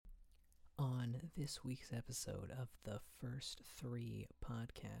this week's episode of the First Three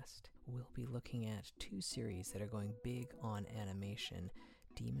podcast, we'll be looking at two series that are going big on animation,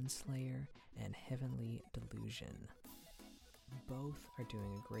 Demon Slayer and Heavenly Delusion. Both are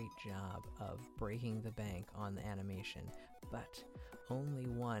doing a great job of breaking the bank on the animation, but only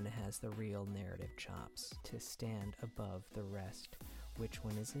one has the real narrative chops to stand above the rest. Which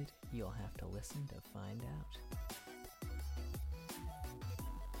one is it? You'll have to listen to find out.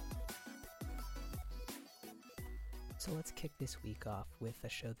 So let's kick this week off with a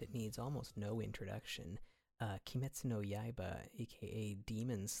show that needs almost no introduction, Kimetsu no Yaiba, aka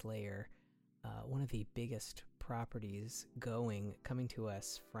Demon Slayer, one of the biggest properties coming to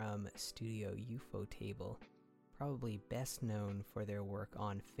us from Studio Ufotable, probably best known for their work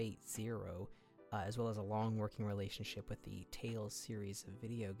on Fate Zero, as well as a long working relationship with the Tales series of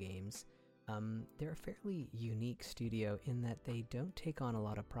video games. They're a fairly unique studio in that they don't take on a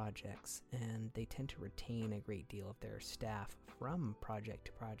lot of projects, and they tend to retain a great deal of their staff from project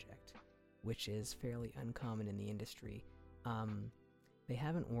to project, which is fairly uncommon in the industry. They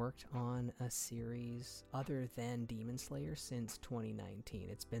haven't worked on a series other than Demon Slayer since 2019.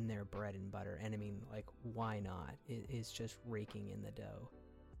 It's been their bread and butter, and I mean, why not? It is just raking in the dough.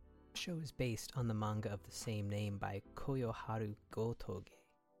 The show is based on the manga of the same name by Koyoharu Gotoge,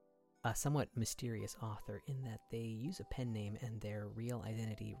 a somewhat mysterious author in that they use a pen name and their real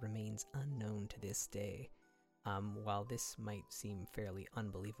identity remains unknown to this day. While this might seem fairly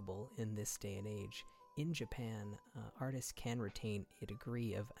unbelievable in this day and age, in Japan, artists can retain a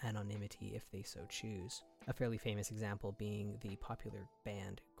degree of anonymity if they so choose. A fairly famous example being the popular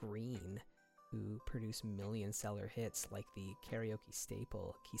band Green, who produce million-seller hits like the karaoke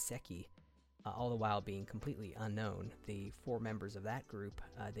staple Kiseki, all the while being completely unknown. The four members of that group,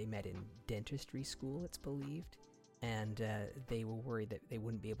 they met in dentistry school, it's believed, and they were worried that they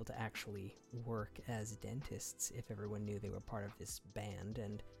wouldn't be able to actually work as dentists if everyone knew they were part of this band,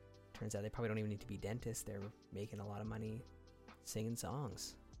 and turns out they probably don't even need to be dentists. They're making a lot of money singing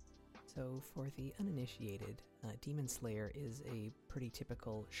songs. So for the uninitiated, Demon Slayer is a pretty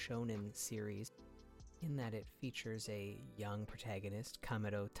typical shonen series in that it features a young protagonist,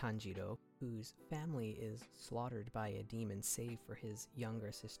 Kamado Tanjiro, whose family is slaughtered by a demon save for his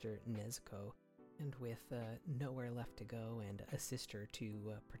younger sister, Nezuko, and with nowhere left to go and a sister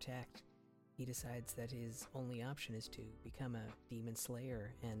to protect, he decides that his only option is to become a demon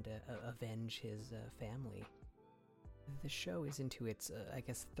slayer and avenge his family. The show is into its,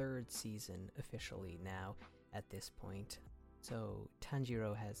 third season officially now at this point. So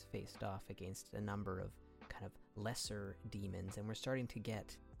Tanjiro has faced off against a number of kind of lesser demons, and we're starting to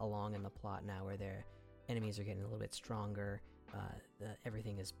get along in the plot now where their enemies are getting a little bit stronger.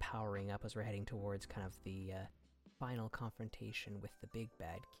 Everything is powering up as we're heading towards kind of the final confrontation with the big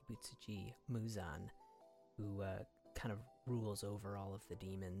bad Kibutsuji Muzan, who kind of rules over all of the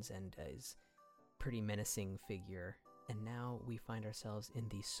demons and is a pretty menacing figure. And now we find ourselves in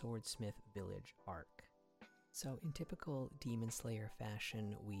the Swordsmith Village arc. So in typical Demon Slayer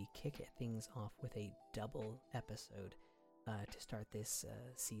fashion, we kick things off with a double episode to start this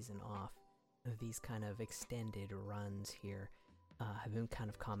season off. These kind of extended runs here have been kind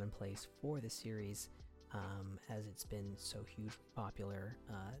of commonplace for the series as it's been so hugely popular.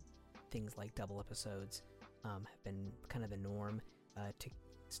 Things like double episodes have been kind of the norm to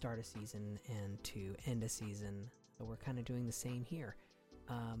start a season and to end a season. So we're kind of doing the same here.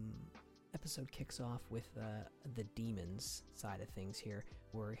 Episode kicks off with the demons side of things here.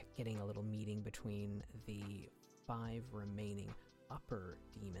 We're getting a little meeting between the 5 remaining upper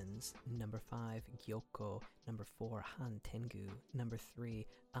demons. Number 5, Gyoko. Number 4, Han Tengu. Number 3,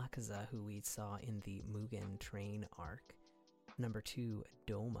 Akaza, who we saw in the Mugen Train arc. Number 2,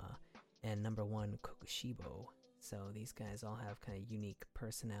 Doma. And number 1, Kokushibo. So these guys all have kind of unique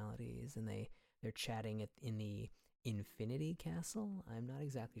personalities, and they're chatting in the Infinity Castle. I'm not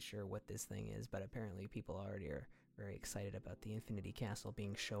exactly sure what this thing is, but apparently people already are very excited about the Infinity Castle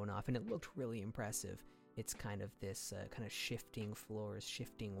being shown off, and it looked really impressive. It's kind of this kind of shifting floors,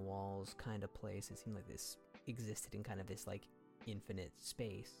 shifting walls kind of place. It seemed like this existed in kind of this like infinite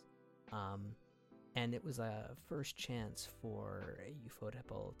space. And it was a first chance for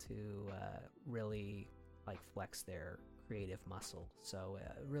Ufotable to really like flex their creative muscle. So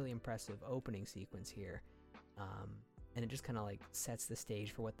really impressive opening sequence here. And it just kind of like sets the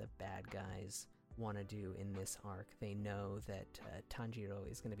stage for what the bad guys want to do in this arc. They know that Tanjiro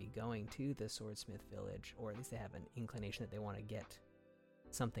is going to be going to the Swordsmith Village, or at least they have an inclination that they want to get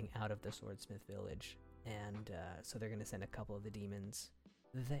something out of the Swordsmith Village, and so they're going to send a couple of the demons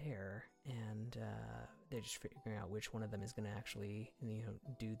there, and they're just figuring out which one of them is going to actually,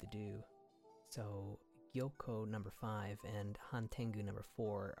 do the do. So Gyoko number 5 and Hantengu number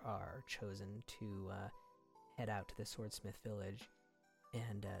 4 are chosen to head out to the Swordsmith Village,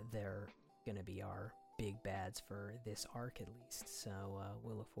 and they're gonna be our big bads for this arc at least, so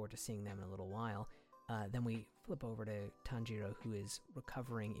we'll look forward to seeing them in a little while. Then we flip over to Tanjiro, who is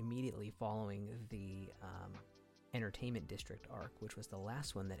recovering immediately following the Entertainment District arc, which was the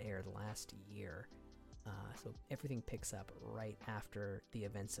last one that aired last year. So everything picks up right after the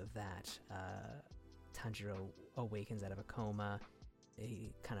events of that. Tanjiro awakens out of a coma.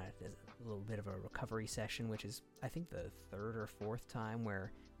 He kind of does a little bit of a recovery session, which is, I think, the 3rd or 4th time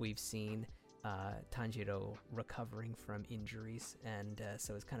where we've seen Tanjiro recovering from injuries, and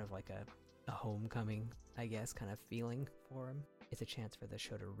so it's kind of like a homecoming, I guess, kind of feeling for him. It's a chance for the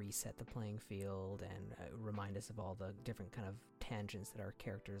show to reset the playing field and remind us of all the different kind of tangents that our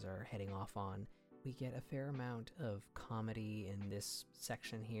characters are heading off on. We get a fair amount of comedy in this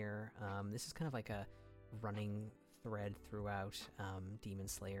section here. This is kind of like a running thread throughout Demon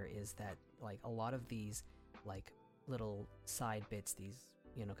Slayer, is that like a lot of these like little side bits, these,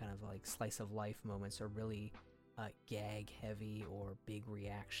 you know, kind of like slice of life moments are really gag heavy or big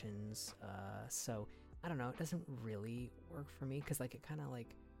reactions. So I don't know, it doesn't really work for me because like it kind of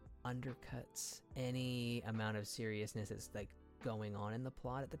like undercuts any amount of seriousness that's like going on in the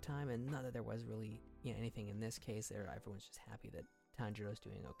plot at the time, and not that there was really, you know, anything in this case. There, everyone's just happy that Tanjiro's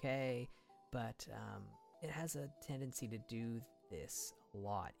doing okay, but it has a tendency to do this a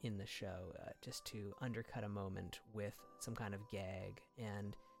lot in the show, just to undercut a moment with some kind of gag,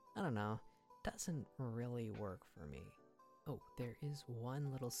 and I don't know, doesn't really work for me. Oh, there is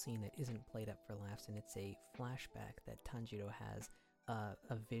one little scene that isn't played up for laughs, and it's a flashback that Tanjiro has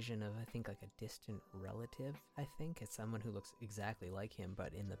a vision of, I think, like a distant relative. I think it's someone who looks exactly like him,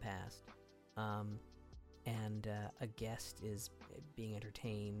 but in the past. And a guest is being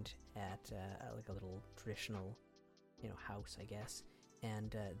entertained at like a little traditional, you know, house, I guess.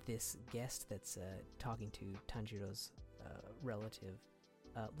 And this guest that's talking to Tanjiro's relative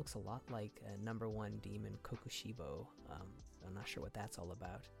looks a lot like number 1 demon Kokushibo. So I'm not sure what that's all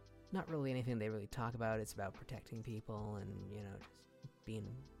about. Not really anything they really talk about. It's about protecting people and, you know, just being,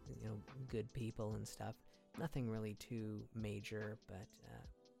 you know, good people and stuff. Nothing really too major, but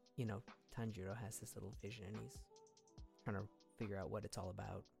you know, Tanjiro has this little vision and he's trying to figure out what it's all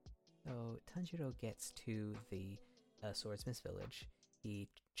about. So Tanjiro gets to the Swordsmith's village. He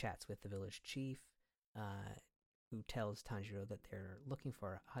chats with the village chief, who tells Tanjiro that they're looking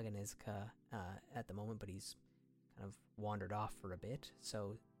for Haganezuka at the moment, but he's kind of wandered off for a bit,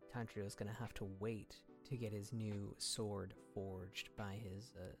 so Tanjiro's gonna have to wait to get his new sword forged by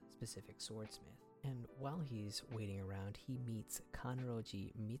his specific swordsmith. And while he's waiting around, he meets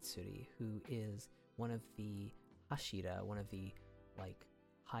Kanroji Mitsuri, who is one of the Hashira, one of the like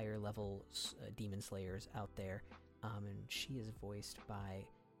higher level demon slayers out there, and she is voiced by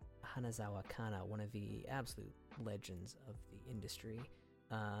Hanazawa Kana, one of the absolute legends of the industry.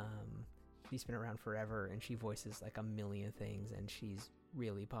 She's been around forever, and she voices like a million things, and she's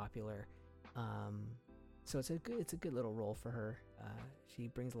really popular. So it's a good little role for her. She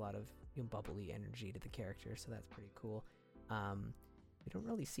brings a lot of, you know, bubbly energy to the character, so that's pretty cool. We don't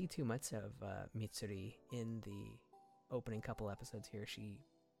really see too much of Mitsuri in the opening couple episodes here. She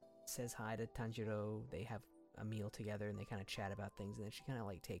says hi to Tanjiro, they have a meal together, and they kind of chat about things, and then she kind of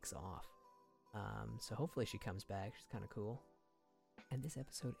like takes off. So hopefully she comes back. She's kind of cool. And this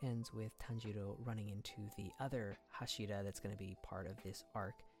episode ends with Tanjiro running into the other Hashira that's going to be part of this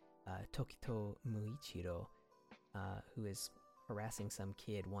arc, Tokito Muichiro, who is harassing some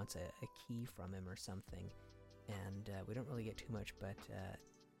kid, wants a key from him or something. And we don't really get too much, but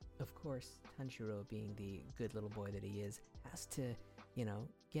of course, Tanjiro, being the good little boy that he is, has to, you know,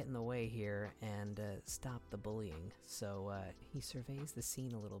 get in the way here and stop the bullying. So he surveys the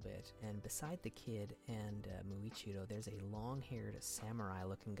scene a little bit, and beside the kid and Muichiro, there's a long-haired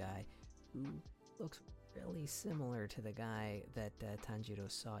samurai-looking guy who looks really similar to the guy that Tanjiro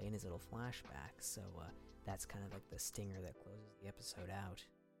saw in his little flashback. So that's kind of like the stinger that closes the episode out.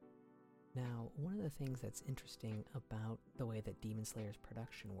 Now, one of the things that's interesting about the way that Demon Slayer's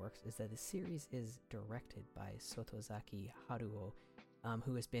production works is that the series is directed by Sotozaki Haruo,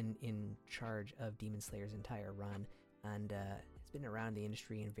 who has been in charge of Demon Slayer's entire run, and has been around the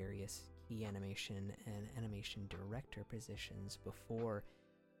industry in various key animation and animation director positions before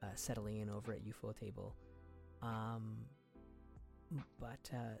settling in over at Ufotable.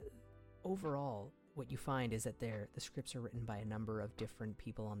 But overall, what you find is that the scripts are written by a number of different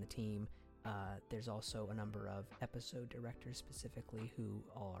people on the team. There's also a number of episode directors specifically who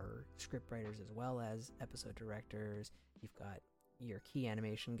are script writers as well as episode directors. You've got, your key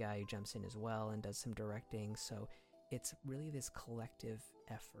animation guy who jumps in as well and does some directing. So it's really this collective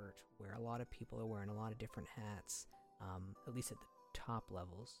effort where a lot of people are wearing a lot of different hats, at least at the top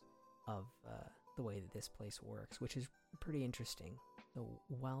levels of the way that this place works, which is pretty interesting. So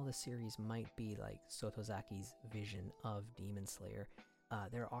while the series might be like Sotozaki's vision of Demon Slayer,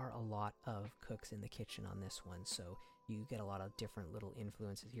 there are a lot of cooks in the kitchen on this one, so you get a lot of different little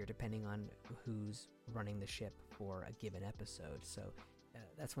influences here depending on who's running the ship for a given episode. So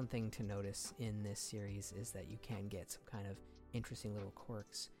that's one thing to notice in this series, is that you can get some kind of interesting little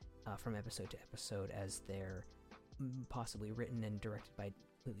quirks from episode to episode, as they're possibly written and directed by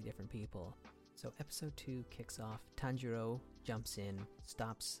completely different people. So episode 2 kicks off. Tanjiro jumps in,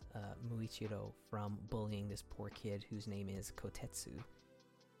 stops Muichiro from bullying this poor kid whose name is Kotetsu.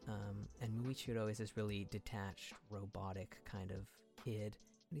 And Muichiro is this really detached, robotic kind of kid.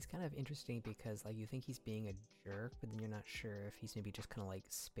 And he's kind of interesting because, like, you think he's being a jerk, but then you're not sure if he's maybe just kind of, like,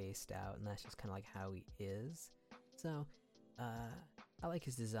 spaced out, and that's just kind of, like, how he is. So, I like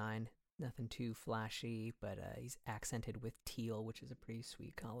his design. Nothing too flashy, but he's accented with teal, which is a pretty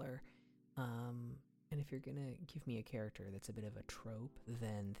sweet color. And if you're gonna give me a character that's a bit of a trope,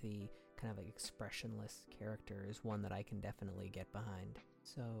 then the kind of like expressionless character is one that I can definitely get behind.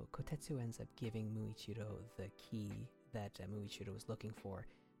 So Kotetsu ends up giving Muichiro the key that Muichiro was looking for,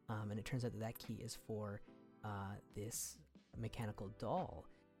 and it turns out that that key is for this mechanical doll.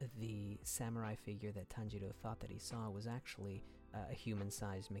 The samurai figure that Tanjiro thought that he saw was actually a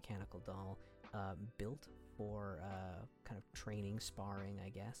human-sized mechanical doll built for kind of training, sparring, I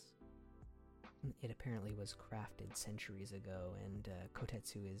guess. It apparently was crafted centuries ago, and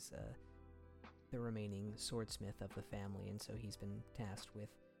Kotetsu is the remaining swordsmith of the family, and so he's been tasked with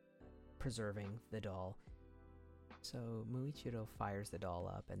preserving the doll. So Muichiro fires the doll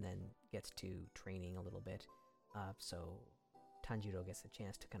up and then gets to training a little bit. So Tanjiro gets a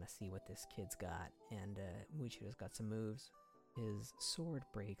chance to kind of see what this kid's got, and Muichiro's got some moves. His sword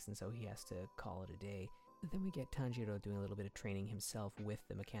breaks, and so he has to call it a day. But then we get Tanjiro doing a little bit of training himself with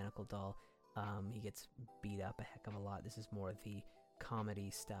the mechanical doll. He gets beat up a heck of a lot. This is more the comedy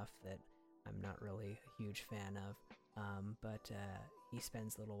stuff that I'm not really a huge fan of. But he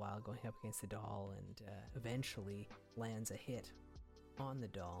spends a little while going up against the doll, and eventually lands a hit on the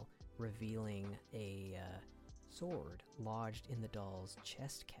doll, revealing a sword lodged in the doll's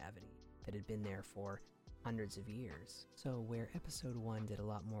chest cavity that had been there for hundreds of years. So where episode 1 did a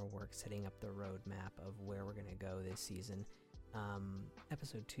lot more work setting up the roadmap of where we're going to go this season,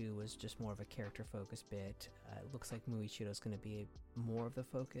 episode 2 was just more of a character focus bit. It looks like Muichiro's going to be more of the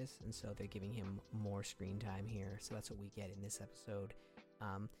focus, and so they're giving him more screen time here, so that's what we get in this episode.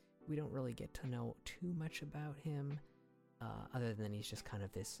 We don't really get to know too much about him, other than he's just kind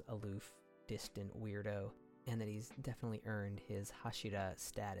of this aloof, distant weirdo, and that he's definitely earned his Hashira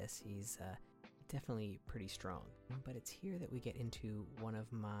status. He's definitely pretty strong. But it's here that we get into one of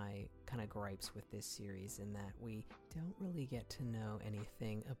my kind of gripes with this series, in that we don't really get to know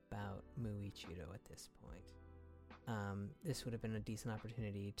anything about Muichiro at this point. This would have been a decent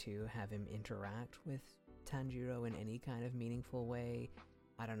opportunity to have him interact with Tanjiro in any kind of meaningful way.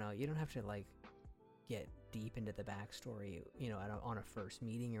 I don't know, you don't have to like get deep into the backstory, you know, on a first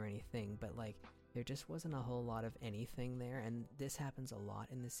meeting or anything, but like there just wasn't a whole lot of anything there. And this happens a lot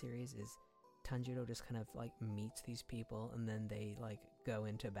in this series, is Tanjiro just kind of like meets these people and then they like go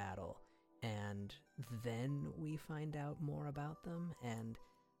into battle, and then we find out more about them. And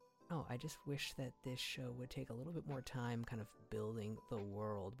I just wish that this show would take a little bit more time kind of building the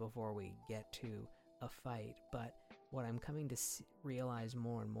world before we get to a fight. But what I'm coming to realize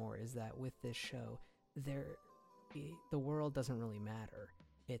more and more is that with this show, the world doesn't really matter.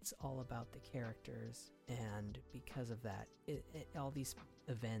 It's all about the characters, and because of that, all these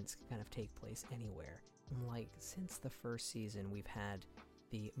events kind of take place anywhere. Like, since the first season, we've had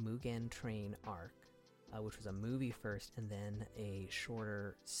the Mugen Train arc, which was a movie first and then a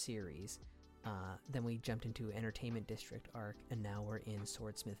shorter series. Then we jumped into Entertainment District arc, and now we're in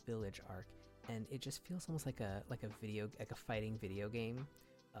Swordsmith Village arc. And it just feels almost like a fighting video game,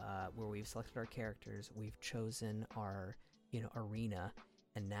 where we've selected our characters, we've chosen our arena,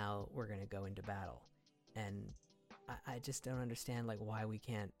 and now we're gonna go into battle. And I just don't understand like why we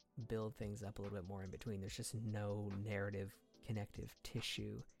can't build things up a little bit more in between. There's just no narrative connective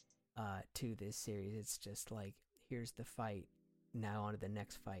tissue to this series. It's just like, here's the fight, now on to the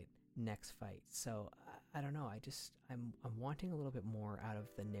next fight. So I don't know, I'm wanting a little bit more out of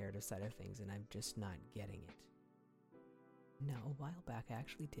the narrative side of things, and I'm just not getting it. Now, a while back, I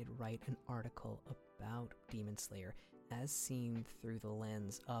actually did write an article about Demon Slayer as seen through the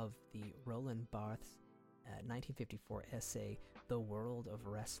lens of the Roland Barthes 1954 essay, the world of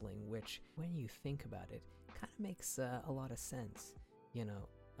wrestling, which, when you think about it, kind of makes a lot of sense. You know,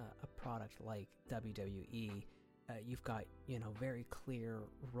 a product like WWE, you've got, you know, very clear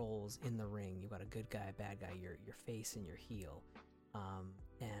roles in the ring. You've got a good guy, bad guy, your face and your heel.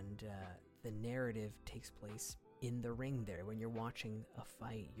 And the narrative takes place in the ring there. When you're watching a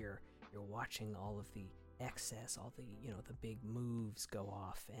fight, you're watching all of the excess, all the, you know, the big moves go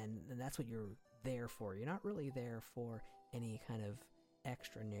off, and that's what you're there for. You're not really there for any kind of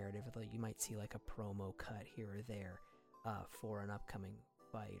extra narrative, although you might see like a promo cut here or there for an upcoming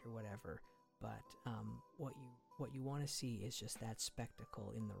fight or whatever. But what you want to see is just that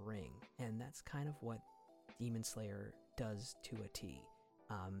spectacle in the ring, and that's kind of what Demon Slayer does to a T.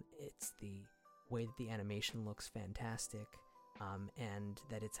 It's the way that the animation looks fantastic, and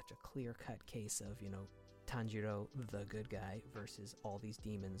that it's such a clear-cut case of, you know, Tanjiro, the good guy, versus all these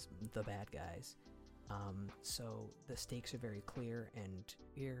demons, the bad guys. So the stakes are very clear, and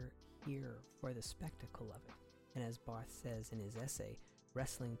we're here for the spectacle of it. And as Barth says in his essay,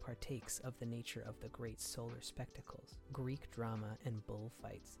 wrestling partakes of the nature of the great solar spectacles, Greek drama and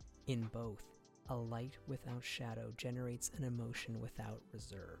bullfights. In both, a light without shadow generates an emotion without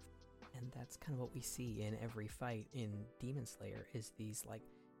reserve. And that's kind of what we see in every fight in Demon Slayer, is these like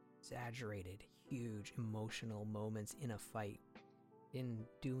exaggerated, huge emotional moments in a fight. In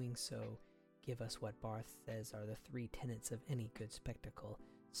doing so, give us what Barth says are the three tenets of any good spectacle: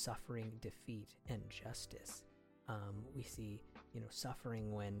 suffering, defeat, and justice. We see, you know,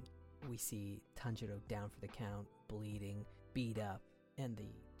 suffering when we see Tanjiro down for the count, bleeding, beat up, and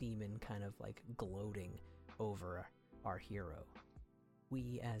the demon kind of like gloating over our hero.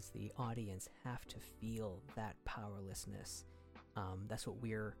 We as the audience have to feel that powerlessness. That's what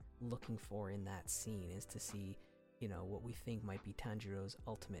we're looking for in that scene, is to see, you know, what we think might be Tanjiro's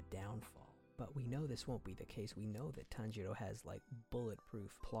ultimate downfall. But we know this won't be the case. We know that Tanjiro has like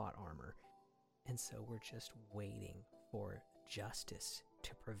bulletproof plot armor. And so we're just waiting for justice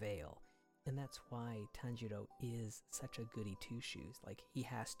to prevail. And that's why Tanjiro is such a goody two-shoes. Like, he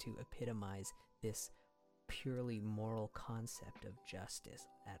has to epitomize this purely moral concept of justice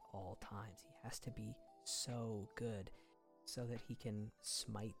at all times. He has to be so good so that he can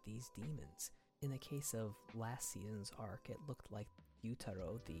smite these demons. In the case of last season's arc, it looked like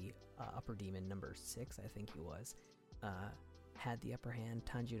Yutaro, the upper demon number 6, I think he was, had the upper hand.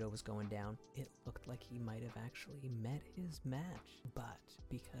 Tanjiro was going down. It looked like he might have actually met his match. But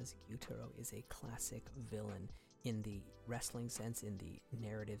because Yutaro is a classic villain in the wrestling sense, in the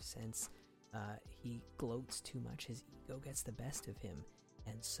narrative sense, he gloats too much. His ego gets the best of him.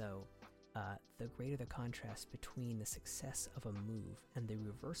 And so the greater the contrast between the success of a move and the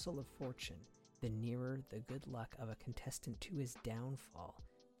reversal of fortune, the nearer the good luck of a contestant to his downfall,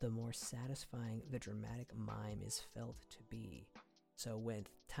 the more satisfying the dramatic mime is felt to be. So with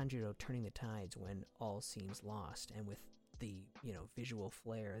Tanjiro turning the tides when all seems lost, and with the, you know, visual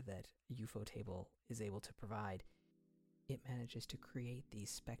flair that Ufotable is able to provide, it manages to create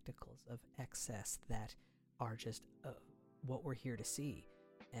these spectacles of excess that are just what we're here to see.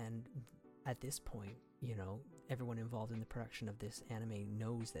 And at this point, you know, everyone involved in the production of this anime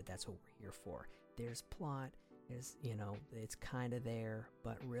knows that that's what we're here for. There's plot, there's, you know, it's kind of there,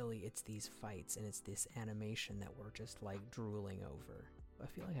 but really it's these fights and it's this animation that we're just like drooling over. I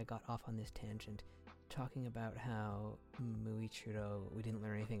feel like I got off on this tangent talking about how Muichiro, we didn't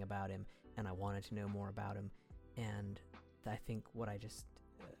learn anything about him, and I wanted to know more about him. And I think what I just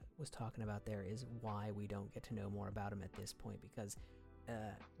was talking about there is why we don't get to know more about him at this point, because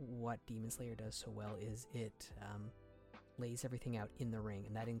what Demon Slayer does so well is it lays everything out in the ring,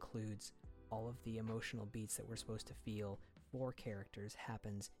 and that includes all of the emotional beats that we're supposed to feel for characters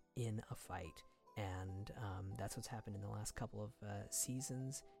happens in a fight. And that's what's happened in the last couple of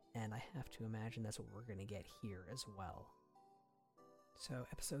seasons, and I have to imagine that's what we're going to get here as well. So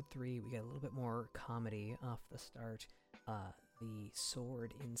episode 3, we get a little bit more comedy off the start. The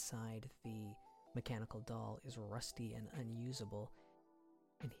sword inside the mechanical doll is rusty and unusable,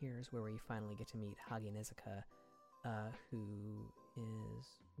 and here's where we finally get to meet Hage Nezuka, who is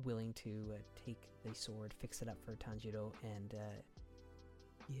willing to take the sword, fix it up for Tanjiro, and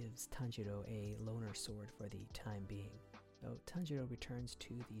gives Tanjiro a loner sword for the time being. So Tanjiro returns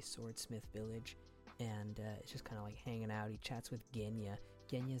to the swordsmith village, and it's just kind of like hanging out. He chats with Genya.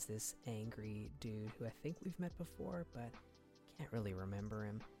 Genya's this angry dude who I think we've met before, but can't really remember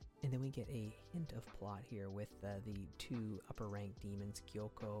him. And then we get a hint of plot here with the two upper-ranked demons,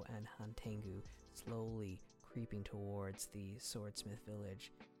 Gyoko and Hantengu, slowly creeping towards the swordsmith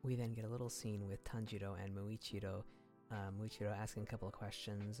village. We then get a little scene with Tanjiro and Muichiro. Muichiro asking a couple of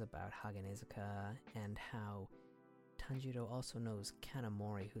questions about Hage Nezuka and how Tanjiro also knows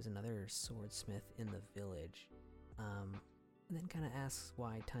Kanamori, who's another swordsmith in the village, and then kind of asks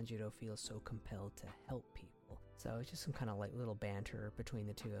why Tanjiro feels so compelled to help people. So it's just some kind of like little banter between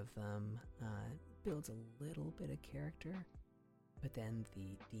the two of them. Builds a little bit of character, but then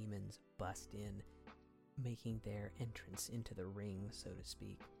the demons bust in, making their entrance into the ring, so to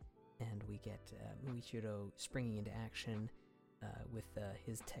speak. And we get Muichiro springing into action with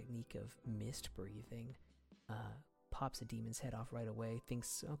his technique of mist breathing. Pops a demon's head off right away,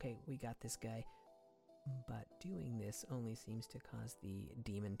 thinks, okay, we got this guy. But doing this only seems to cause the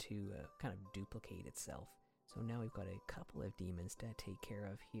demon to kind of duplicate itself. So now we've got a couple of demons to take care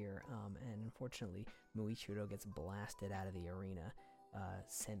of here, and unfortunately Muichiro gets blasted out of the arena,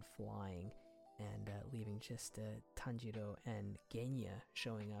 sent flying, and leaving just Tanjiro and Genya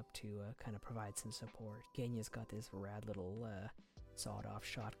showing up to kind of provide some support. Genya's got this rad little sawed-off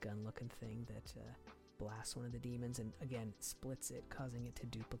shotgun-looking thing that blasts one of the demons and again splits it, causing it to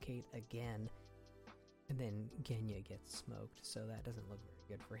duplicate again. And then Genya gets smoked, so that doesn't look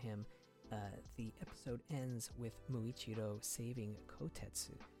very good for him. The episode ends with Muichiro saving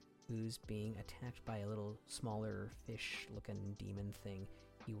Kotetsu, who's being attacked by a little smaller fish-looking demon thing.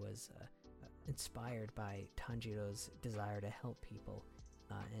 He was inspired by Tanjiro's desire to help people,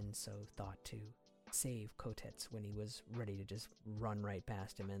 and so thought to save Kotetsu when he was ready to just run right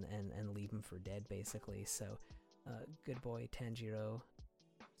past him and leave him for dead, basically. So, good boy Tanjiro,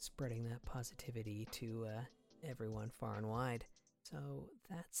 spreading that positivity to everyone far and wide. So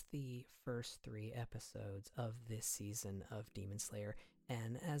that's the first 3 episodes of this season of Demon Slayer,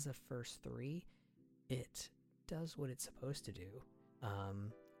 and as a first 3, it does what it's supposed to do.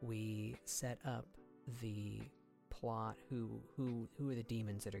 We set up the plot, who are the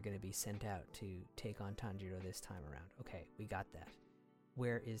demons that are going to be sent out to take on Tanjiro this time around. Okay, we got that.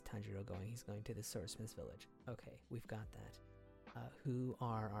 Where is Tanjiro going? He's going to the Swordsmith's village. Okay, we've got that. Who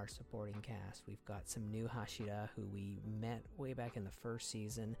are our supporting cast? We've got some new Hashira who we met way back in the first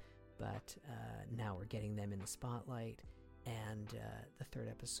season, but now we're getting them in the spotlight. And the 3rd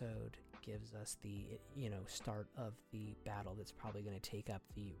episode gives us the start of the battle that's probably going to take up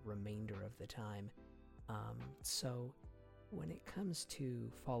the remainder of the time. So when it comes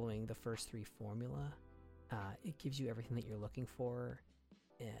to following the first 3 formula, it gives you everything that you're looking for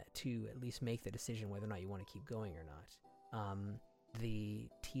to at least make the decision whether or not you want to keep going or not. The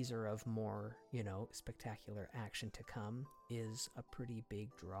teaser of more, spectacular action to come is a pretty big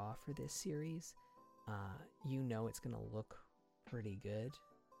draw for this series. It's going to look pretty good.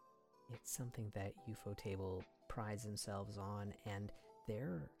 It's something that Ufotable prides themselves on, and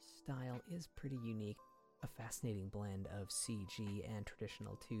their style is pretty unique. A fascinating blend of CG and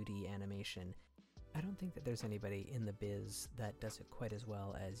traditional 2D animation. I don't think that there's anybody in the biz that does it quite as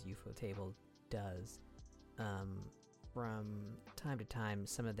well as Ufotable does. From time to time,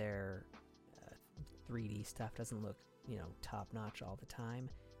 some of their 3D stuff doesn't look, top-notch all the time,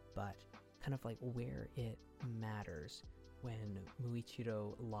 but kind of like where it matters, when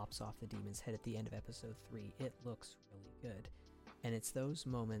Muichiro lops off the demon's head at the end of episode 3, it looks really good. And it's those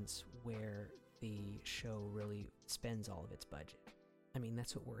moments where the show really spends all of its budget. I mean,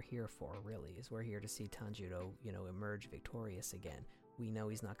 that's what we're here for, really, is we're here to see Tanjiro, emerge victorious again. We know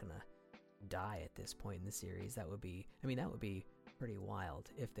he's not gonna die at this point in the series. That would be pretty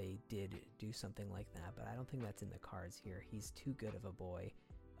wild if they did do something like that, but I don't think that's in the cards here. He's too good of a boy.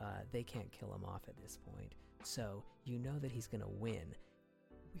 They can't kill him off at this point. So you know that he's gonna win.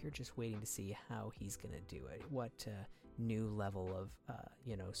 We're just waiting to see how he's gonna do it. What new level of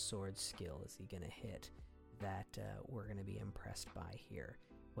sword skill is he gonna hit that we're gonna be impressed by here?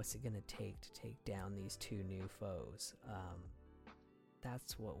 What's it gonna take to take down these 2 new foes?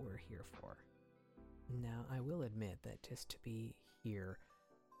 That's what we're here for. Now, I will admit that just to be here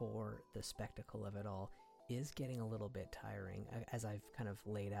for the spectacle of it all is getting a little bit tiring. As I've kind of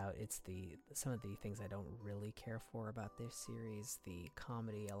laid out, it's some of the things I don't really care for about this series. The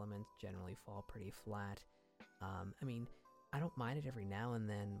comedy elements generally fall pretty flat. I don't mind it every now and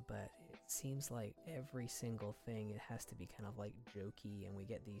then, but it seems like every single thing, it has to be kind of like jokey, and we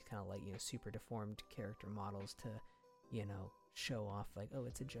get these kind of like, super deformed character models to, show off like, oh,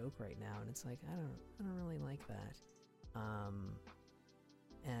 it's a joke right now, and it's like, I don't really like that.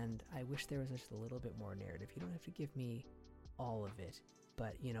 And I wish there was just a little bit more narrative. You don't have to give me all of it,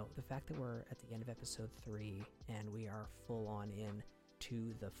 but the fact that we're at the end of episode 3 and we are full on in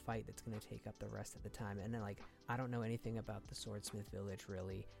to the fight that's going to take up the rest of the time, and then I don't know anything about the Swordsmith village,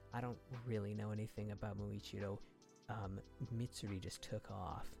 really. I don't really know anything about Muichiro. Mitsuri just took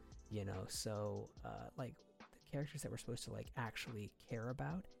off, so the characters that we're supposed to actually care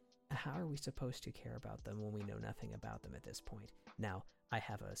about how are we supposed to care about them when we know nothing about them at this point? Now, I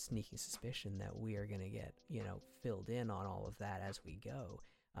have a sneaking suspicion that we are going to get, filled in on all of that as we go,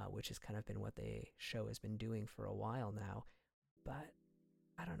 which has kind of been what the show has been doing for a while now. But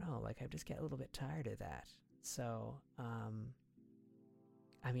I don't know, I just get a little bit tired of that. So,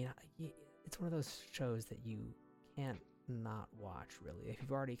 it's one of those shows that you can't not watch, really. If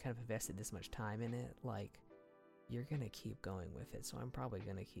you've already kind of invested this much time in it, you're gonna keep going with it. So I'm probably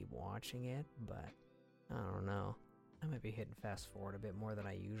gonna keep watching it, but I don't know. I might be hitting fast forward a bit more than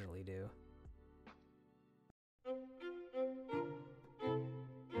I usually do.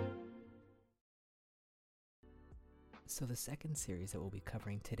 So the second series that we'll be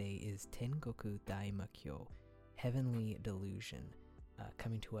covering today is Tengoku Daimakyo, Heavenly Delusion,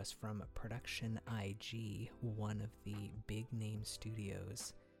 coming to us from Production IG, one of the big-name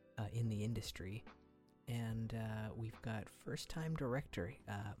studios in the industry. And we've got first-time director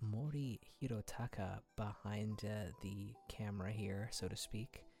Mori Hirotaka behind the camera here, so to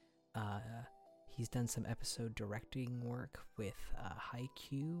speak. He's done some episode directing work with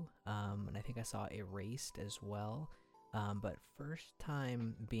Haikyuu, and I think I saw Erased as well. But first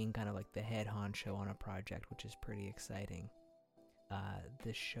time being kind of the head honcho on a project, which is pretty exciting.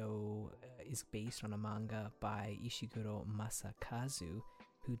 The show is based on a manga by Ishiguro Masakazu,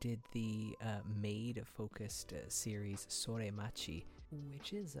 who did the maid-focused series Soremachi,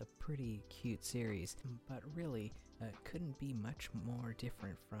 which is a pretty cute series, but really couldn't be much more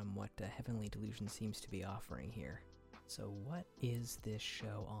different from what Heavenly Delusion seems to be offering here. So what is this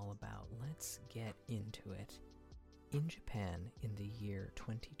show all about? Let's get into it. In Japan, in the year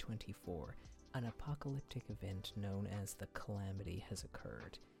 2024, an apocalyptic event known as the Calamity has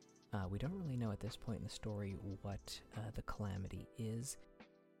occurred. We don't really know at this point in the story what the Calamity is.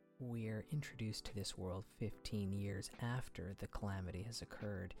 We're introduced to this world 15 years after the Calamity has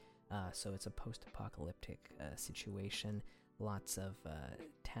occurred, so it's a post-apocalyptic situation. Lots of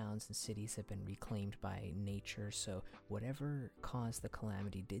towns and cities have been reclaimed by nature, so whatever caused the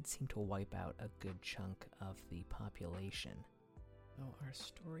Calamity did seem to wipe out a good chunk of the population. So our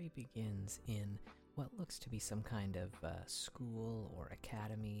story begins in what looks to be some kind of school or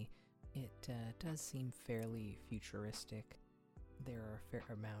academy. It does seem fairly futuristic. There are a fair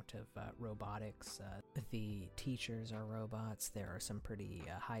amount of robotics. The teachers are robots. There are some pretty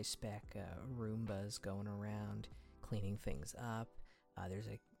high-spec Roombas going around, cleaning things up. There's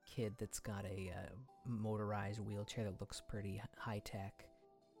a kid that's got a motorized wheelchair that looks pretty high-tech.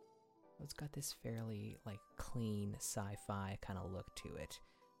 It's got this fairly clean sci-fi kind of look to it.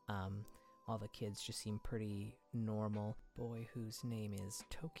 All the kids just seem pretty normal. Boy whose name is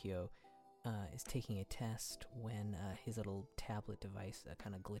Tokyo is taking a test when his little tablet device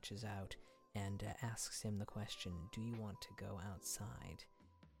kind of glitches out and asks him the question, "Do you want to go outside?"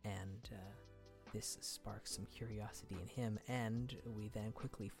 And this sparks some curiosity in him, and we then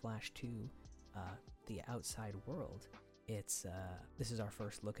quickly flash to the outside world. This is our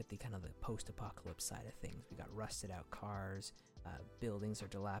first look at the kind of the post-apocalypse side of things. We got rusted out cars, buildings are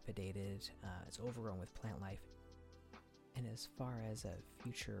dilapidated, it's overgrown with plant life. And as far as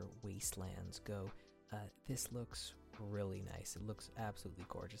future wastelands go, this looks really nice. It looks absolutely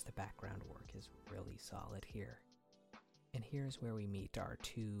gorgeous. The background work is really solid here. And here's where we meet our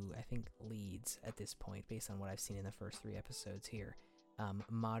two, I think, leads at this point, based on what I've seen in the first 3 episodes here.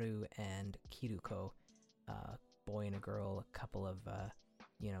 Maru and Kiruko, boy and a girl, a couple of,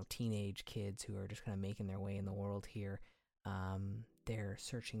 teenage kids who are just kind of making their way in the world here. They're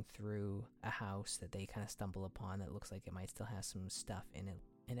searching through a house that they kind of stumble upon that looks like it might still have some stuff in it.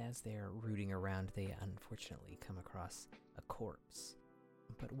 And as they're rooting around, they unfortunately come across a corpse.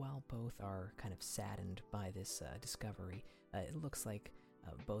 But while both are kind of saddened by this discovery, it looks like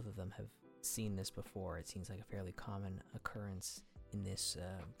both of them have seen this before. It seems like a fairly common occurrence in this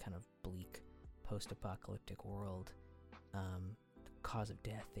kind of bleak post-apocalyptic world. The cause of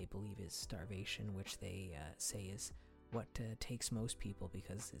death, they believe, is starvation, which they say is what takes most people,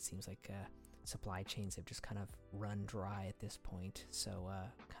 because it seems like supply chains have just kind of run dry at this point. So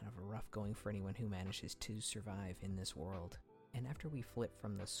kind of rough going for anyone who manages to survive in this world. And after we flip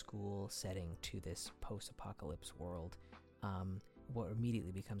from the school setting to this post-apocalypse world, what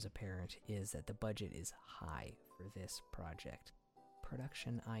immediately becomes apparent is that the budget is high for this project.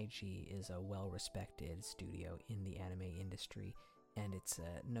 Production IG is a well-respected studio in the anime industry, and it's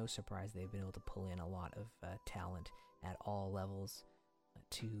no surprise they've been able to pull in a lot of talent at all levels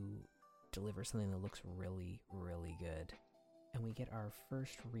to deliver something that looks really, really good. And we get our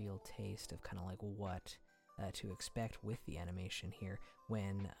first real taste of kind of what to expect with the animation here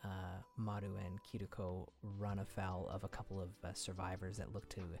when Maru and Kiriko run afoul of a couple of survivors that look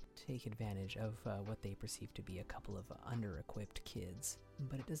to take advantage of what they perceive to be a couple of under-equipped kids.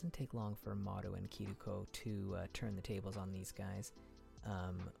 But it doesn't take long for Maru and Kiriko to turn the tables on these guys.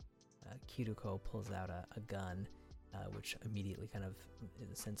 Kiriko pulls out a gun, which immediately kind of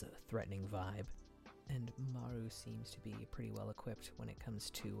sends a threatening vibe. And Maru seems to be pretty well equipped when it comes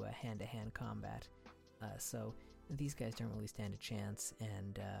to hand-to-hand combat. So these guys don't really stand a chance,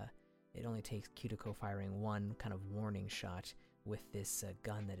 and it only takes Kiriko firing one kind of warning shot with this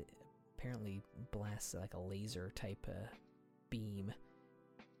gun that apparently blasts like a laser type beam.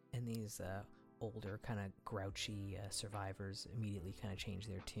 And these older, kind of grouchy survivors immediately kind of change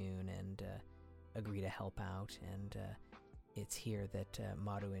their tune and agree to help out. And it's here that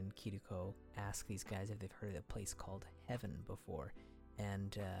Maru and Kiriko ask these guys if they've heard of a place called Heaven before.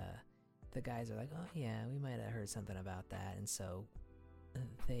 And the guys are like, oh yeah, we might have heard something about that. And so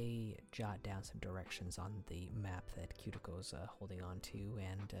they jot down some directions on the map that Kiriko's holding on to,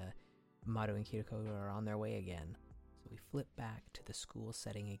 and Maru and Kiriko are on their way again. So we flip back to the school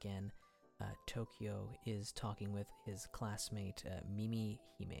setting again. Tokyo is talking with his classmate Mimi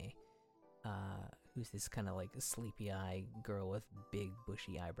Hime, who's this kind of like sleepy-eyed girl with big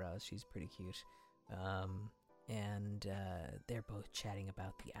bushy eyebrows. She's pretty cute. And they're both chatting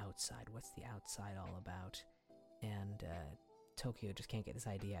about the outside. What's the outside all about? And Tokyo just can't get this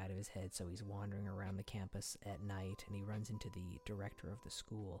idea out of his head, so he's wandering around the campus at night, and he runs into the director of the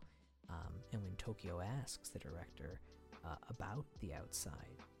school. And when Tokyo asks the director about the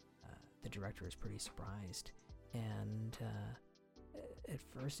outside, the director is pretty surprised, and at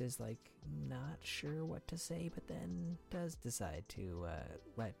first is like not sure what to say, but then does decide to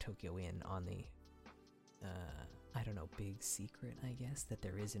let Tokyo in on the I don't know, big secret, I guess, that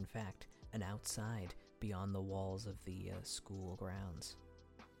there is in fact an outside beyond the walls of the school grounds.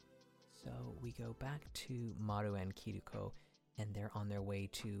 So we go back to Maru and Kiriko, and they're on their way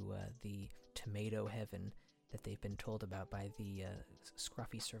to the tomato heaven that they've been told about by the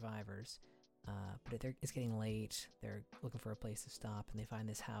scruffy survivors. But it's getting late, they're looking for a place to stop, and they find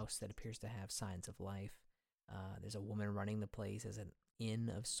this house that appears to have signs of life. There's a woman running the place as an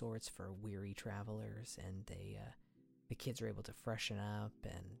inn of sorts for weary travelers, and the kids are able to freshen up,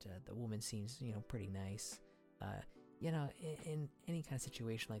 and the woman seems, pretty nice. In any kind of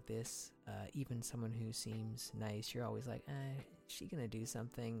situation like this, even someone who seems nice, you're always like, is she gonna do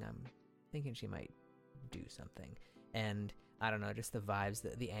something? I'm thinking she might do something. And I don't know, just the vibes,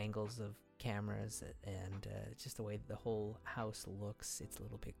 the angles of cameras, and just the way that the whole house looks, it's a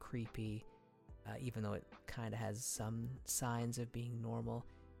little bit creepy. Even though it kind of has some signs of being normal,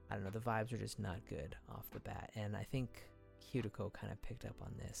 I don't know, the vibes are just not good off the bat, and I think Kiriko kind of picked up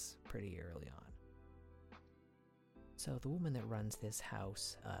on this pretty early on. So the woman that runs this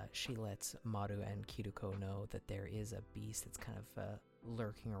house, she lets Maru and Kiriko know that there is a beast that's kind of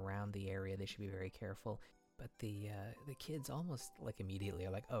lurking around the area. They should be very careful. But the kids almost like immediately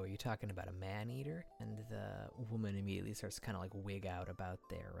are like, oh, are you talking about a man-eater? And the woman immediately starts to kind of like wig out about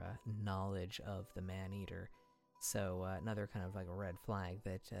their knowledge of the man-eater. So another kind of like a red flag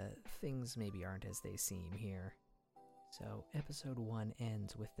that things maybe aren't as they seem here. So episode 1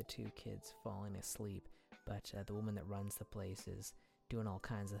 ends with the two kids falling asleep, but the woman that runs the place is doing all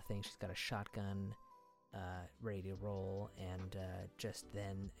kinds of things. She's got a shotgun ready to roll, and just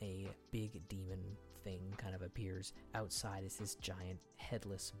then a big demon thing kind of appears outside. It's this giant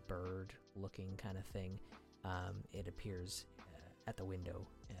headless bird looking kind of thing. It appears at the window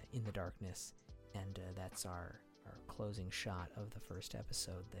in the darkness, and that's our closing shot of the first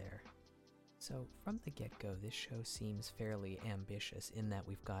episode there. So from the get-go, this show seems fairly ambitious in that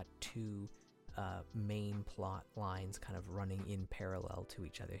we've got two main plot lines kind of running in parallel to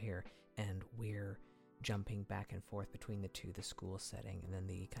each other here, and we're jumping back and forth between the two, the school setting and then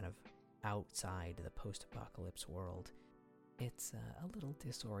the kind of outside, the post-apocalypse world. It's a little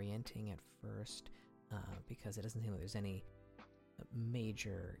disorienting at first because it doesn't seem like there's any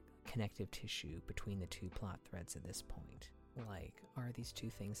major connective tissue between the two plot threads at this point. Like, are these two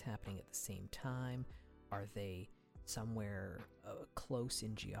things happening at the same time? Are they somewhere close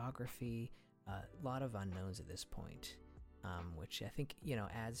in geography? A lot of unknowns at this point, which I think,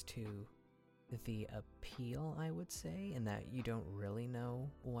 adds to the appeal, I would say, in that you don't really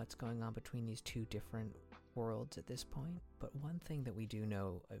know what's going on between these two different worlds at this point. But one thing that we do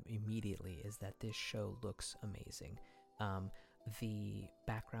know immediately is that this show looks amazing. The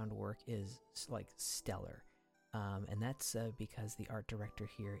background work is like stellar, and that's because the art director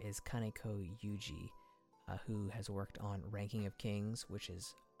here is Kaneko Yuji, who has worked on Ranking of Kings, which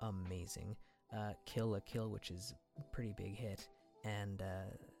is amazing. Kill la Kill, which is a pretty big hit, and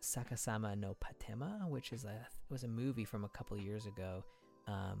Sakasama no Patema, which is was a movie from a couple years ago.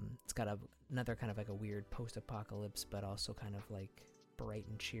 It's got another kind of like a weird post-apocalypse, but also kind of like bright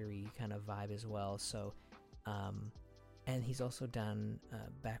and cheery kind of vibe as well. So, and he's also done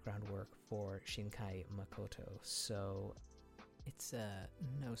background work for Shinkai Makoto. So it's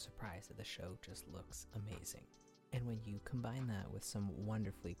no surprise that the show just looks amazing. And when you combine that with some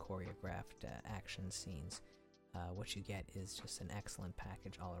wonderfully choreographed action scenes, what you get is just an excellent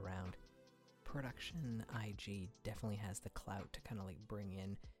package all around. Production IG definitely has the clout to kind of like bring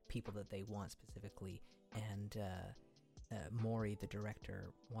in people that they want specifically, and Mori, the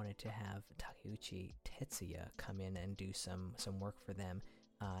director, wanted to have Takeuchi Tetsuya come in and do some work for them,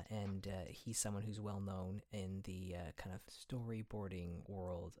 and he's someone who's well known in the kind of storyboarding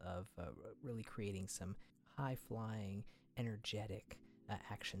world of really creating some high-flying, energetic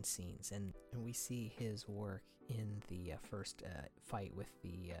action scenes, and we see his work in the first fight with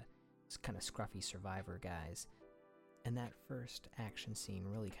the kind of scruffy survivor guys, and that first action scene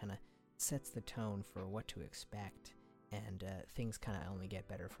really kind of sets the tone for what to expect, and things kind of only get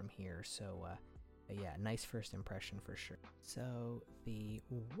better from here. So yeah, nice first impression for sure. So the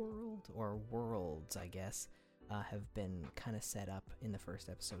world, or worlds I guess, have been kind of set up in the first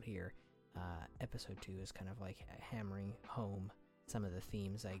episode here. Episode 2 is kind of like hammering home some of the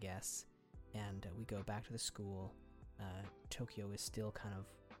themes, I guess, and we go back to the school. Tokyo is still kind of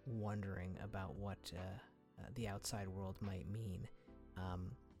wondering about what the outside world might mean.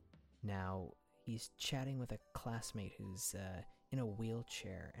 Now he's chatting with a classmate who's in a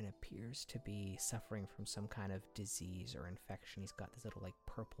wheelchair and appears to be suffering from some kind of disease or infection. He's got this little like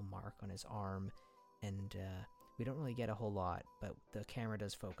purple mark on his arm, and we don't really get a whole lot, but the camera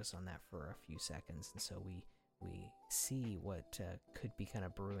does focus on that for a few seconds, and so we see what could be kind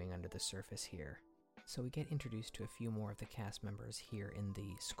of brewing under the surface here. So we get introduced to a few more of the cast members here in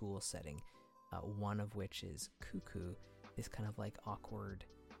the school setting, one of which is Cuckoo, this kind of like awkward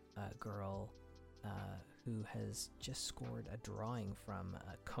girl who has just scored a drawing from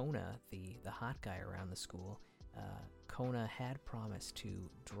Kona, the hot guy around the school. Kona had promised to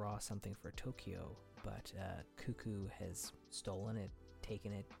draw something for Tokyo, but Cuckoo has stolen it,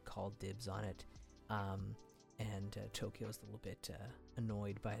 taken it, called dibs on it, and Tokyo's a little bit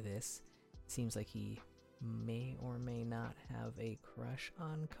annoyed by this. Seems like he may or may not have a crush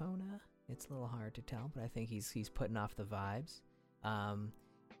on Kona. It's a little hard to tell, but I think he's putting off the vibes.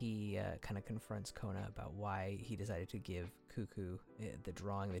 He kind of confronts Kona about why he decided to give Cuckoo the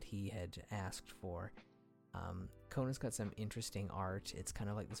drawing that he had asked for. Kona's got some interesting art. It's kind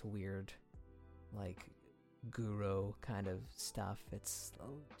of like this weird, like, Guro kind of stuff. It's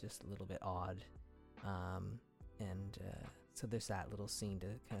just a little bit odd. So there's that little scene to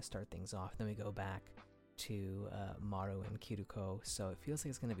kind of start things off. Then we go back to Maru and Kiruko, so it feels like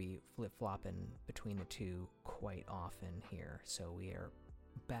it's going to be flip-flopping between the two quite often here. So we are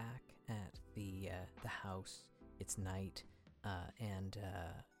back at the house. It's night, and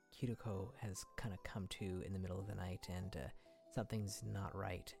Kiruko has kind of come to in the middle of the night, and something's not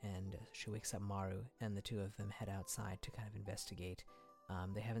right, and she wakes up Maru, and the two of them head outside to kind of investigate.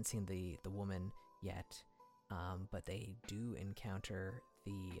 They haven't seen the woman yet, but they do encounter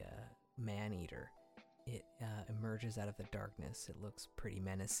the man-eater. It emerges out of the darkness. It looks pretty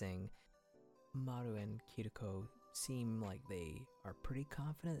menacing. Maru and Kiruko seem like they are pretty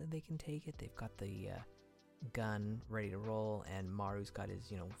confident that they can take it. They've got the gun ready to roll, and Maru's got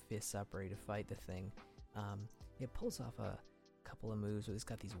his, fists up ready to fight the thing. It pulls off a couple of moves where he's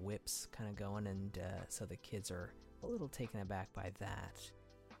got these whips kind of going, and so the kids are a little taken aback by that.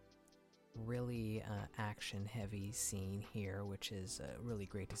 Really action-heavy scene here, which is really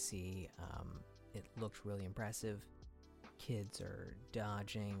great to see. It looked really impressive. Kids are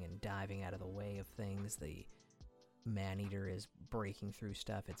dodging and diving out of the way of things. The man-eater is breaking through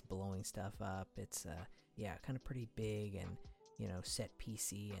stuff. It's blowing stuff up. It's kind of pretty big and set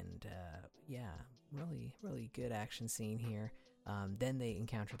piecey, and really, really good action scene here. Then they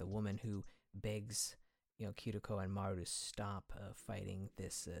encounter the woman who begs Kiruko and Maru to stop fighting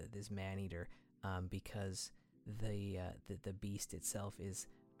this man-eater because the beast itself is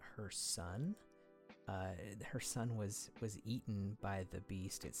her son. Her son was eaten by the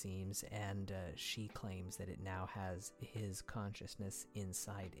beast, it seems, and she claims that it now has his consciousness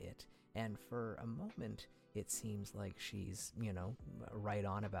inside it. And for a moment, it seems like she's, right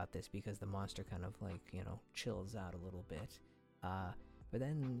on about this, because the monster kind of like, chills out a little bit. But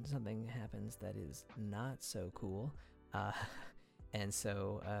then something happens that is not so cool. And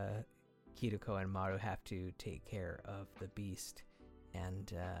so Kiruko and Maru have to take care of the beast.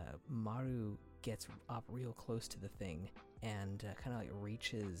 and Maru gets up real close to the thing and kind of like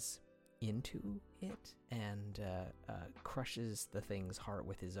reaches into it and crushes the thing's heart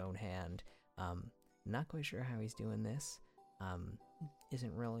with his own hand. Not quite sure how he's doing this.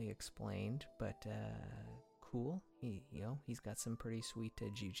 Isn't really explained, but cool. He's got some pretty sweet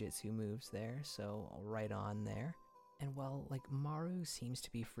jiu-jitsu moves there, so right on there. And while like Maru seems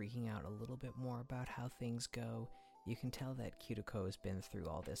to be freaking out a little bit more about how things go, you can tell that Kiriko has been through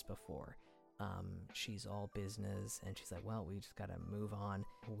all this before. She's all business, and she's like, well, we just gotta move on.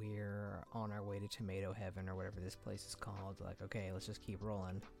 We're on our way to Tomato Heaven, or whatever this place is called. Like, okay, let's just keep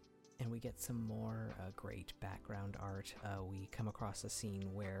rolling. And we get some more great background art. We come across a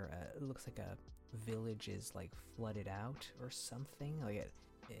scene where it looks like a village is like flooded out or something. Like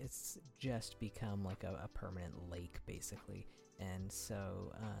it's just become like a permanent lake, basically. And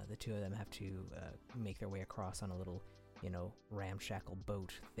so the two of them have to make their way across on a little, ramshackle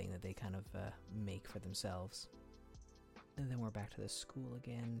boat thing that they kind of make for themselves. And then we're back to the school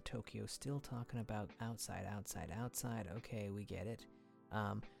again. Tokyo still talking about outside. Okay, we get it.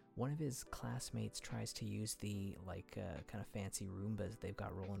 One of his classmates tries to use the kind of fancy Roombas they've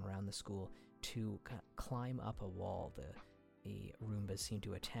got rolling around the school to climb up a wall. The Roombas seem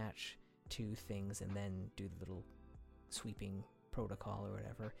to attach to things and then do the little sweeping protocol or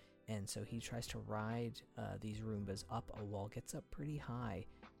whatever. And so he tries to ride these Roombas up a wall, gets up pretty high,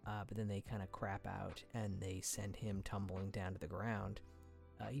 but then they kind of crap out and they send him tumbling down to the ground.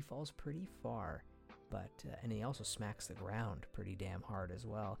 He falls pretty far, and he also smacks the ground pretty damn hard as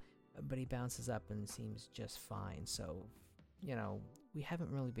well. But he bounces up and seems just fine. So, we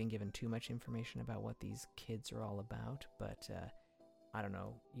haven't really been given too much information about what these kids are all about, but I don't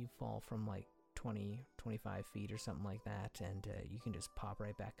know, you fall from like 20, 25 feet or something like that, and you can just pop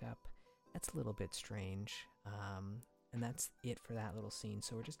right back up. That's a little bit strange. And that's it for that little scene.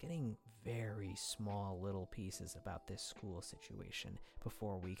 So we're just getting very small little pieces about this school situation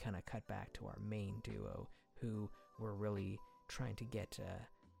before we kind of cut back to our main duo, who we're really trying to get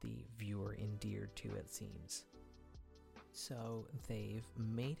the viewer endeared to, it seems. So they've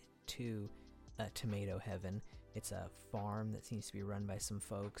made it to Tomato Heaven. It's a farm that seems to be run by some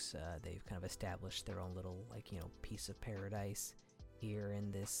folks. They've kind of established their own little, piece of paradise here in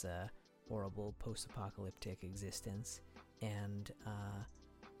this horrible post-apocalyptic existence. And,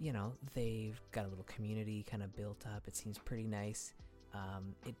 they've got a little community kind of built up. It seems pretty nice.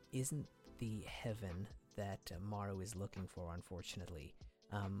 It isn't the heaven that Maru is looking for, unfortunately.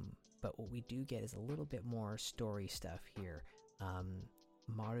 But what we do get is a little bit more story stuff here.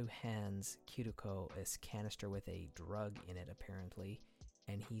 Maru hands Kiriko a canister with a drug in it, apparently,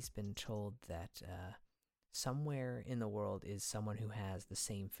 and he's been told that somewhere in the world is someone who has the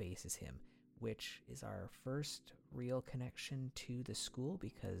same face as him, which is our first real connection to the school,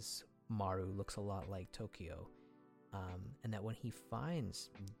 because Maru looks a lot like Tokyo. And that when he finds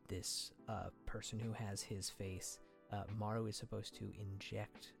this person who has his face, Maru is supposed to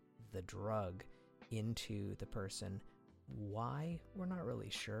inject the drug into the person. Why? We're not really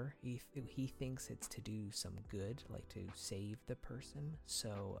sure. He thinks it's to do some good, like to save the person.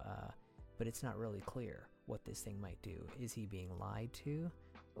 So, but it's not really clear what this thing might do. Is he being lied to?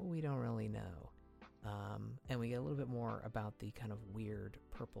 We don't really know. And we get a little bit more about the kind of weird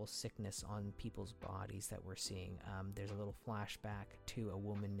purple sickness on people's bodies that we're seeing. There's a little flashback to a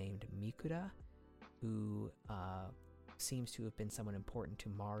woman named Mikura, who seems to have been someone important to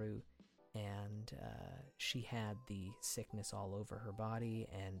Maru, and she had the sickness all over her body,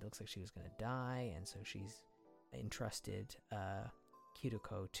 and it looks like she was going to die, and so she's entrusted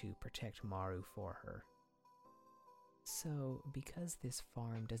Kiriko to protect Maru for her. So, because this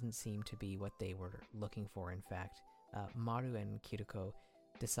farm doesn't seem to be what they were looking for, in fact, Maru and Kiriko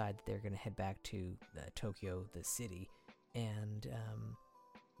decide that they're going to head back to Tokyo, the city, and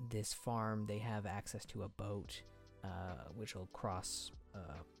this farm, they have access to a boat, which will cross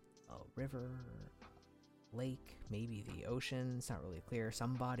a river, lake, maybe the ocean, it's not really clear,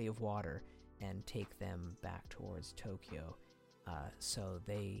 some body of water, and take them back towards Tokyo. So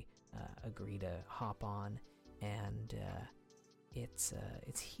they agree to hop on, and it's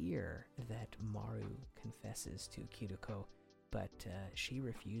here that Maru confesses to Kiriko, but she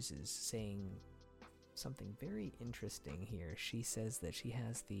refuses, saying something very interesting here. She says that she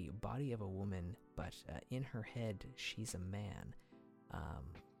has the body of a woman, but in her head she's a man.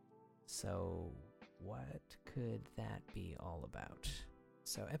 So what could that be all about?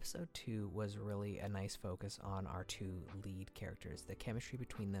 So episode 2 was really a nice focus on our two lead characters. The chemistry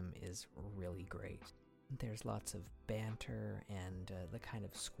between them is really great. There's lots of banter and the kind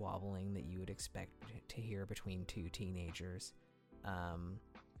of squabbling that you would expect to hear between two teenagers.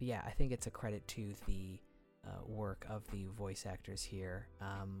 Yeah, I think it's a credit to the work of the voice actors here.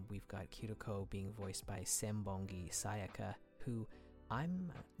 We've got Kiriko being voiced by Sembongi Sayaka, who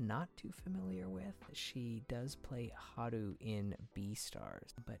I'm not too familiar with. She does play Haru in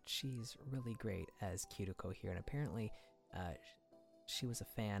Beastars, but she's really great as Kiriko here, and apparently she was a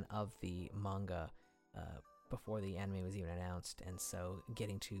fan of the manga before the anime was even announced, and so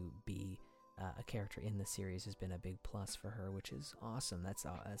getting to be a character in the series has been a big plus for her, which is awesome. That's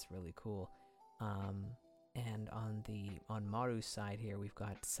really cool. And on Maru's side here, we've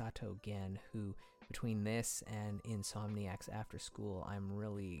got Sato Gen, who between this and Insomniacs After School, I'm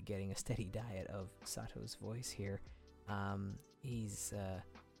really getting a steady diet of Sato's voice here. He's a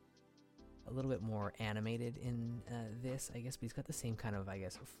little bit more animated in this, I guess, but he's got the same kind of, I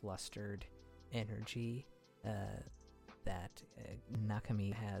guess, flustered energy that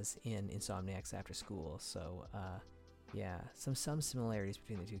Nakami has in Insomniacs After School. So, yeah, some similarities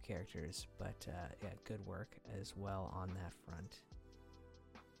between the two characters, but yeah, good work as well on that front.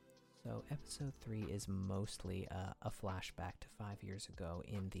 So episode 3 is mostly a flashback to 5 years ago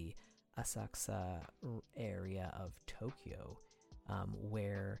in the Asakusa area of Tokyo,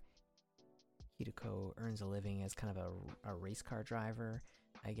 where Kiriko earns a living as kind of a race car driver,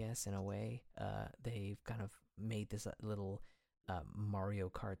 I guess, in a way. They've kind of made this little Mario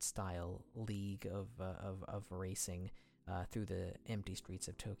Kart style league of racing through the empty streets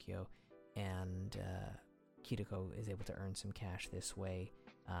of Tokyo, and Kiriko is able to earn some cash this way.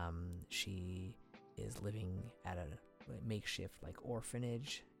 She is living at a makeshift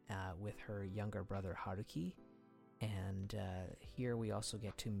orphanage with her younger brother Haruki, and here we also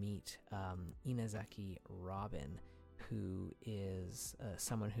get to meet Inazaki Robin, who is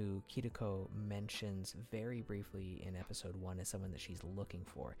someone who Kiriko mentions very briefly in episode 1 as someone that she's looking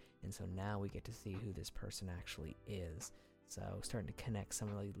for, and so now we get to see who this person actually is. So starting to connect some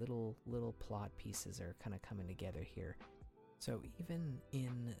of the little plot pieces are kind of coming together here. So even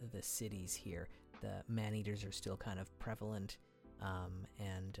in the cities here, the man-eaters are still kind of prevalent,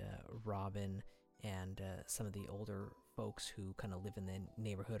 and Robin and some of the older folks who kind of live in the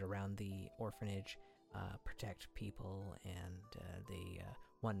neighborhood around the orphanage protect people, and they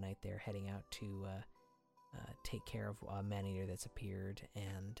one night they're heading out to take care of a man-eater that's appeared,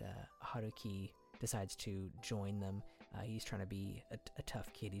 and Haruki decides to join them. He's trying to be a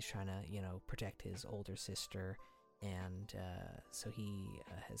tough kid. He's trying to, protect his older sister, and so he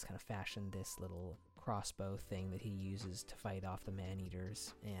has kind of fashioned this little crossbow thing that he uses to fight off the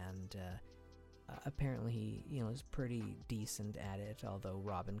man-eaters, and apparently he, is pretty decent at it, although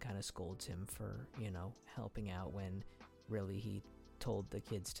Robin kind of scolds him for, helping out when really he told the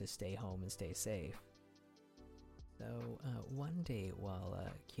kids to stay home and stay safe. So one day while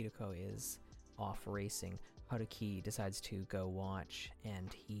Kiriko is off racing, Haruki decides to go watch,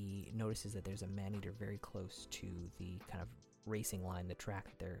 and he notices that there's a man-eater very close to the kind of racing line, the track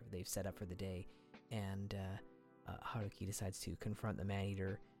that they've set up for the day, and Haruki decides to confront the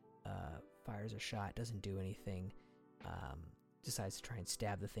man-eater, fires a shot, doesn't do anything, decides to try and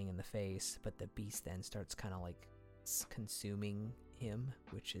stab the thing in the face, but the beast then starts kind of consuming him,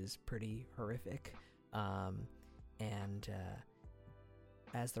 which is pretty horrific. And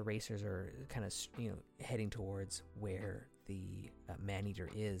as the racers are kind of heading towards where the man-eater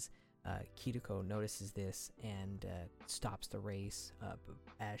is, Kiriko notices this and stops the race. But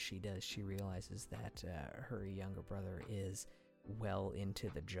as she does, she realizes that her younger brother is well into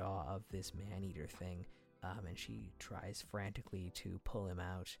the jaw of this man-eater thing, and she tries frantically to pull him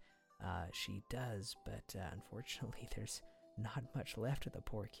out. She does, but unfortunately there's not much left of the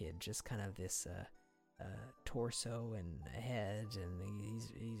poor kid, just kind of this torso and a head, and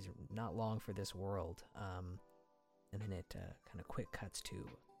he's not long for this world. And then it kind of quick cuts to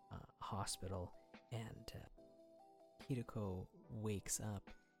hospital, and Kiriko wakes up,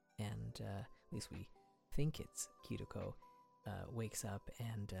 and at least we think it's Kiriko, wakes up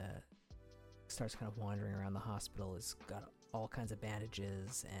and starts kind of wandering around the hospital. Has got all kinds of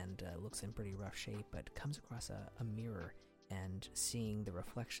bandages and looks in pretty rough shape, but comes across a mirror, and seeing the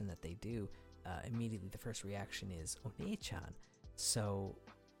reflection that they do, immediately the first reaction is One-chan. So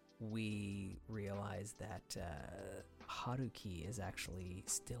we realize that Haruki is actually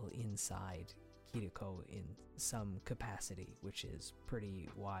still inside Kiriko in some capacity, which is pretty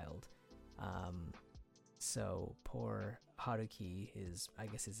wild. So poor Haruki, his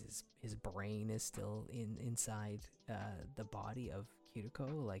brain is still inside the body of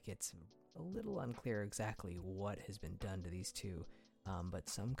Kiriko. It's a little unclear exactly what has been done to these two, but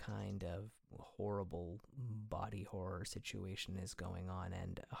some kind of horrible body horror situation is going on,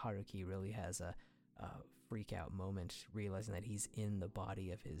 and Haruki really has a freak out moment, realizing that he's in the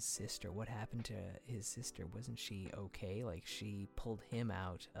body of his sister. What happened to his sister? Wasn't she okay? Like, she pulled him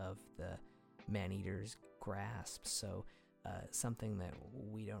out of the man-eater's grasp, so something that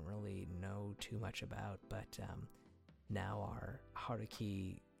we don't really know too much about, but now our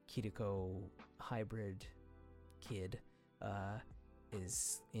Haruki Kiriko hybrid kid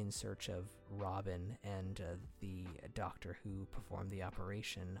is in search of Robin and the doctor who performed the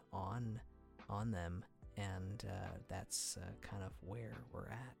operation on them, and that's kind of where we're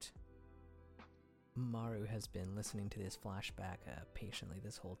at. Maru has been listening to this flashback patiently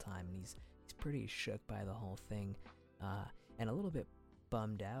this whole time, and he's pretty shook by the whole thing, and a little bit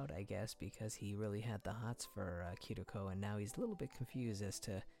bummed out, I guess, because he really had the hots for Kiriko, and now he's a little bit confused as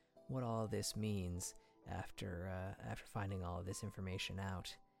to what all this means after finding all of this information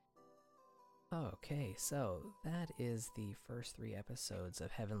out. Okay, so that is the first 3 episodes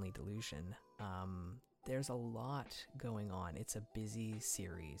of Heavenly Delusion. There's a lot going on. It's a busy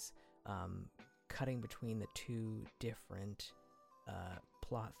series, cutting between the 2 different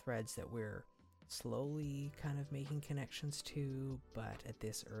plot threads that we're slowly kind of making connections to, but at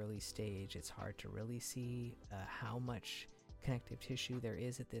this early stage it's hard to really see how much connective tissue there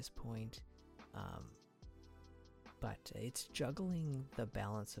is at this point. But it's juggling the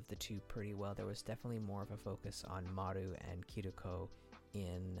balance of the 2 pretty well. There was definitely more of a focus on Maru and Kiriko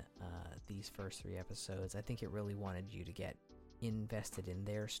in these first 3 episodes. I think it really wanted you to get invested in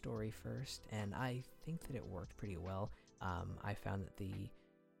their story first, and I think that it worked pretty well. I found that the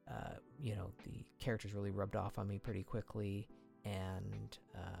characters really rubbed off on me pretty quickly, and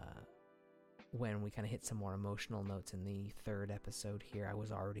when we kind of hit some more emotional notes in the 3rd episode here, I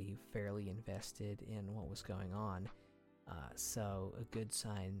was already fairly invested in what was going on. So a good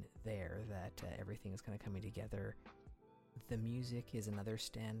sign there that everything is kind of coming together. The music is another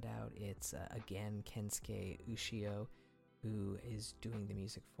standout. It's, again, Kensuke Ushio, who is doing the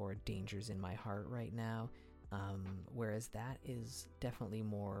music for Dangers in My Heart right now. Whereas that is definitely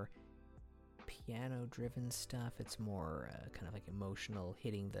more piano-driven stuff. It's more kind of like emotional,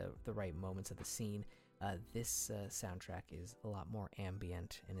 hitting the right moments of the scene. This soundtrack is a lot more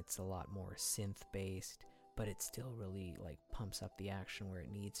ambient, and it's a lot more synth-based, but it still really like pumps up the action where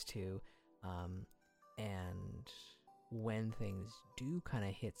it needs to. And when things do kind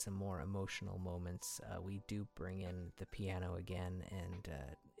of hit some more emotional moments, we do bring in the piano again, and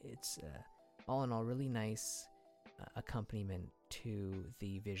it's all in all really nice accompaniment to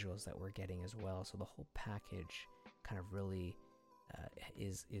the visuals that we're getting as well. So the whole package kind of really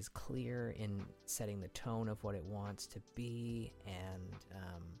is clear in setting the tone of what it wants to be, and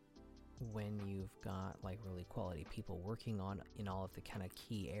when you've got like really quality people working on in all of the kind of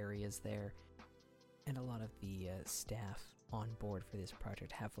key areas there, and a lot of the staff on board for this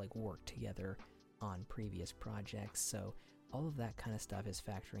project have like worked together on previous projects, so all of that kind of stuff is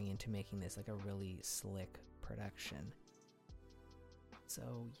factoring into making this like a really slick production.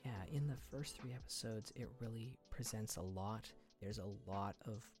 So yeah, in the first 3 episodes, it really presents a lot. There's a lot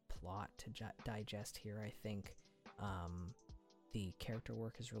of plot to digest here, I think. The character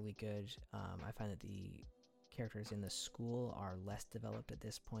work is really good. I find that the characters in the school are less developed at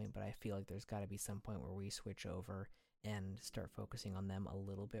this point, but I feel like there's got to be some point where we switch over and start focusing on them a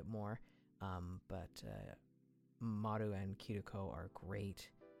little bit more. But Maru and Kiriko are great.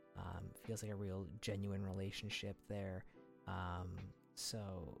 Feels like a real genuine relationship there.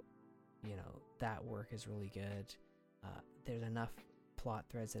 So, that work is really good. There's enough plot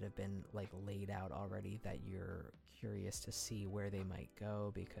threads that have been like laid out already that you're curious to see where they might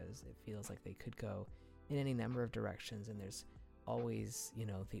go, because it feels like they could go in any number of directions, and there's always,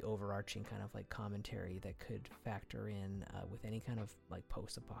 the overarching kind of like commentary that could factor in with any kind of like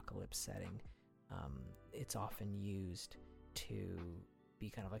post-apocalypse setting. It's often used to be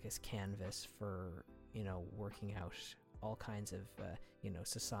kind of like this canvas for, working out all kinds of,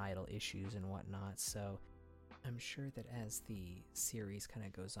 societal issues and whatnot. So I'm sure that as the series kind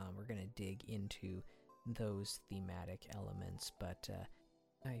of goes on, we're going to dig into those thematic elements, but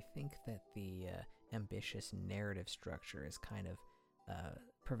I think that the ambitious narrative structure is kind of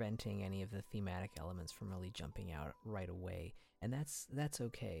preventing any of the thematic elements from really jumping out right away, and that's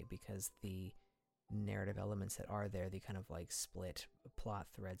okay, because the narrative elements that are there, the kind of like split plot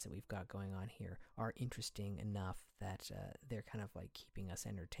threads that we've got going on here, are interesting enough that they're kind of like keeping us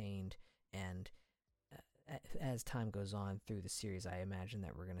entertained. And as time goes on through the series, I imagine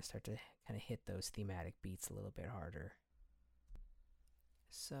that we're going to start to kind of hit those thematic beats a little bit harder.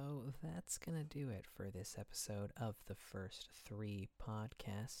 So that's going to do it for this episode of the First 3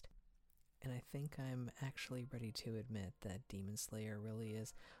 podcast. And I think I'm actually ready to admit that Demon Slayer really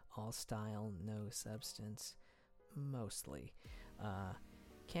is all style, no substance, mostly.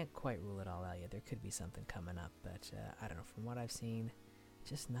 Can't quite rule it all out yet. There could be something coming up, but I don't know. From what I've seen,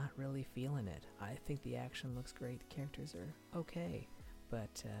 just not really feeling it. I think the action looks great. The characters are okay,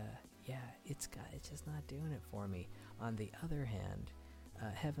 but yeah, it's just not doing it for me. On the other hand,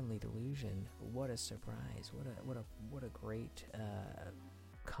 Heavenly Delusion, what a surprise! What a great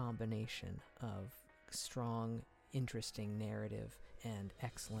combination of strong, interesting narrative and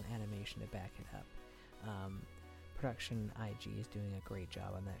excellent animation to back it up. Production IG is doing a great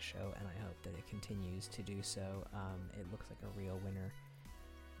job on that show, and I hope that it continues to do so. It looks like a real winner.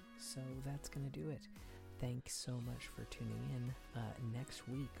 So that's going to do it. Thanks so much for tuning in. Next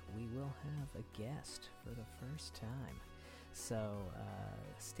week, we will have a guest for the first time. So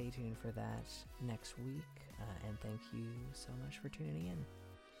stay tuned for that next week, and thank you so much for tuning in.